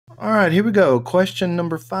All right, here we go. Question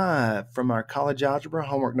number 5 from our college algebra,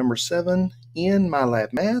 homework number 7 in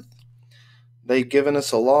MyLab Math. They've given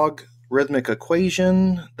us a logarithmic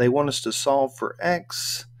equation. They want us to solve for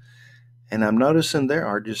x. And I'm noticing there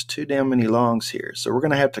are just too damn many logs here. So we're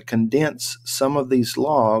going to have to condense some of these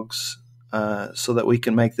logs so that we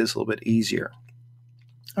can make this a little bit easier.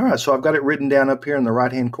 All right, so I've got it written down up here in the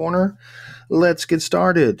right-hand corner. Let's get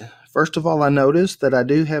started. First of all, I notice that I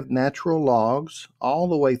do have natural logs all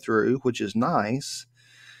the way through, which is nice.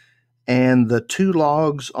 And the two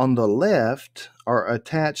logs on the left are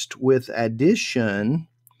attached with addition.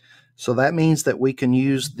 So that means that we can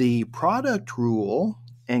use the product rule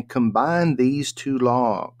and combine these two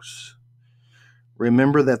logs.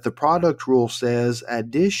 Remember that the product rule says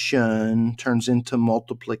addition turns into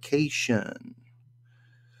multiplication.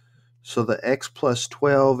 So the x plus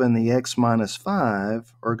 12 and the x minus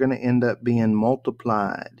 5 are going to end up being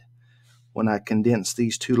multiplied when I condense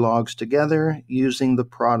these two logs together using the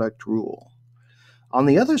product rule. On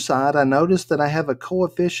the other side, I notice that I have a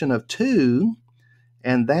coefficient of 2,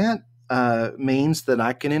 and that means that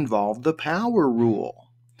I can involve the power rule.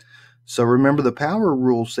 So remember, the power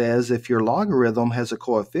rule says if your logarithm has a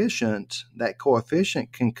coefficient, that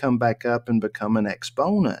coefficient can come back up and become an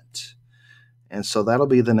exponent. And so that'll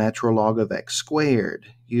be the natural log of x squared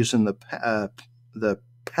using the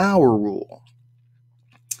power rule.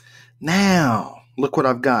 Now, look what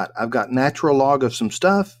I've got. I've got natural log of some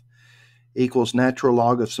stuff equals natural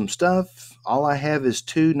log of some stuff. All I have is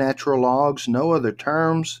two natural logs, no other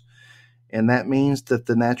terms. And that means that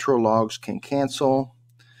the natural logs can cancel.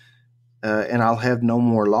 And I'll have no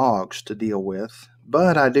more logs to deal with.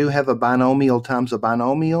 But I do have a binomial times a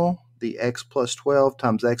binomial. The x plus 12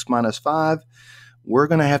 times x minus 5, we're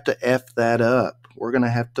going to have to F that up. We're going to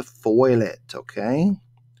have to FOIL it, okay?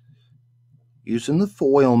 Using the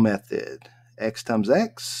FOIL method, x times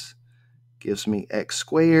x gives me x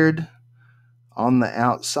squared. On the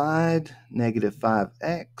outside, negative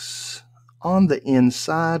 5x. On the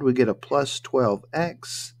inside, we get a plus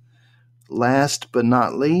 12x. Last but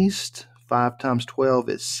not least, 5 times 12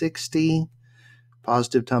 is 60.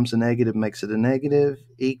 Positive times a negative makes it a negative,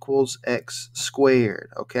 equals x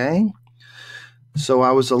squared, okay? So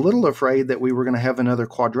I was a little afraid that we were going to have another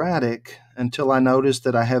quadratic until I noticed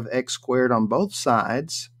that I have x squared on both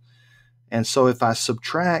sides. And so if I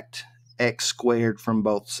subtract x squared from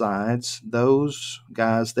both sides, those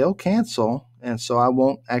guys, they'll cancel. And so I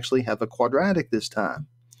won't actually have a quadratic this time.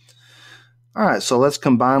 All right, so let's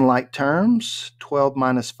combine like terms. 12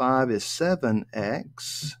 minus 5 is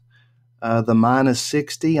 7x. The minus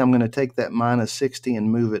 60, I'm going to take that minus 60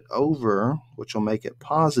 and move it over, which will make it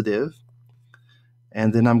positive.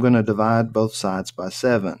 And then I'm going to divide both sides by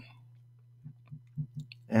 7.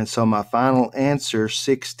 And so my final answer,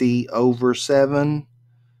 60 over 7,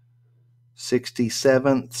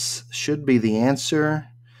 60/7 should be the answer.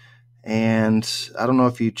 And I don't know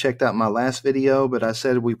if you checked out my last video, but I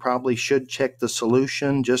said we probably should check the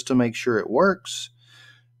solution just to make sure it works.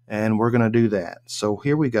 And we're going to do that. So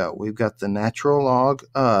here we go. We've got the natural log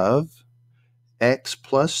of x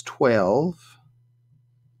plus 12.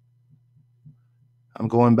 I'm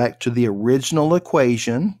going back to the original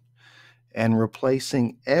equation and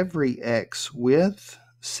replacing every x with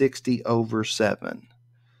 60 over 7.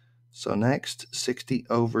 So next, 60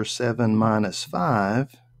 over 7 minus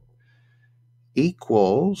 5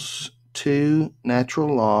 equals 2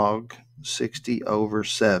 natural log 60 over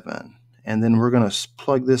 7. And then we're going to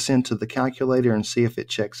plug this into the calculator and see if it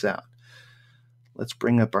checks out. Let's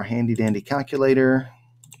bring up our handy-dandy calculator.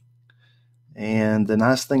 And the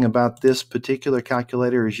nice thing about this particular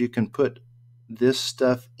calculator is you can put this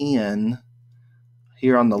stuff in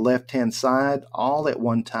here on the left-hand side all at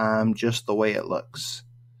one time, just the way it looks.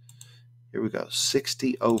 Here we go,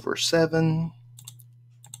 60 over 7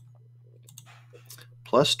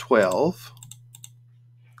 plus 12,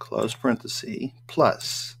 close parenthesis,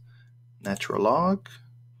 plus natural log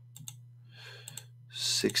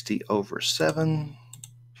 60 over 7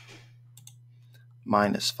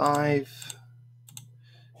 minus 5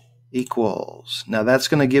 equals, now that's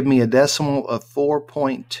going to give me a decimal of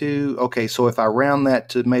 4.2. Okay, so if I round that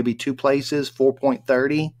to maybe two places,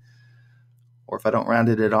 4.30, or if I don't round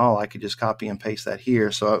it at all, I could just copy and paste that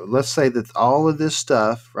here. So let's say that all of this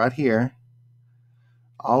stuff right here,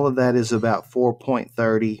 all of that is about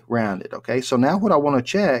 4.30 rounded. Okay, so now what I want to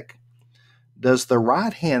check, does the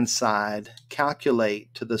right-hand side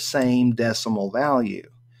calculate to the same decimal value?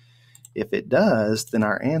 If it does, then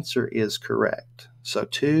our answer is correct. So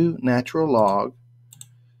 2 natural log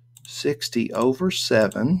 60 over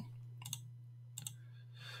 7.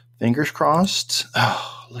 Fingers crossed.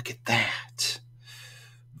 Oh, look at that.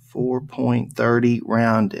 4.30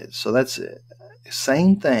 rounded. So that's it.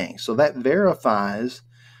 Same thing. So that verifies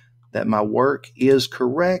that my work is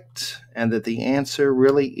correct and that the answer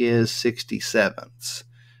really is 67ths.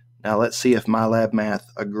 Now let's see if MyLab Math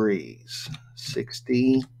agrees.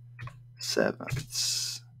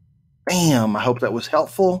 67ths. Bam! I hope that was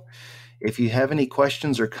helpful. If you have any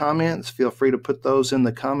questions or comments, feel free to put those in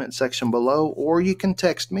the comment section below, or you can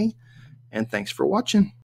text me. And thanks for watching.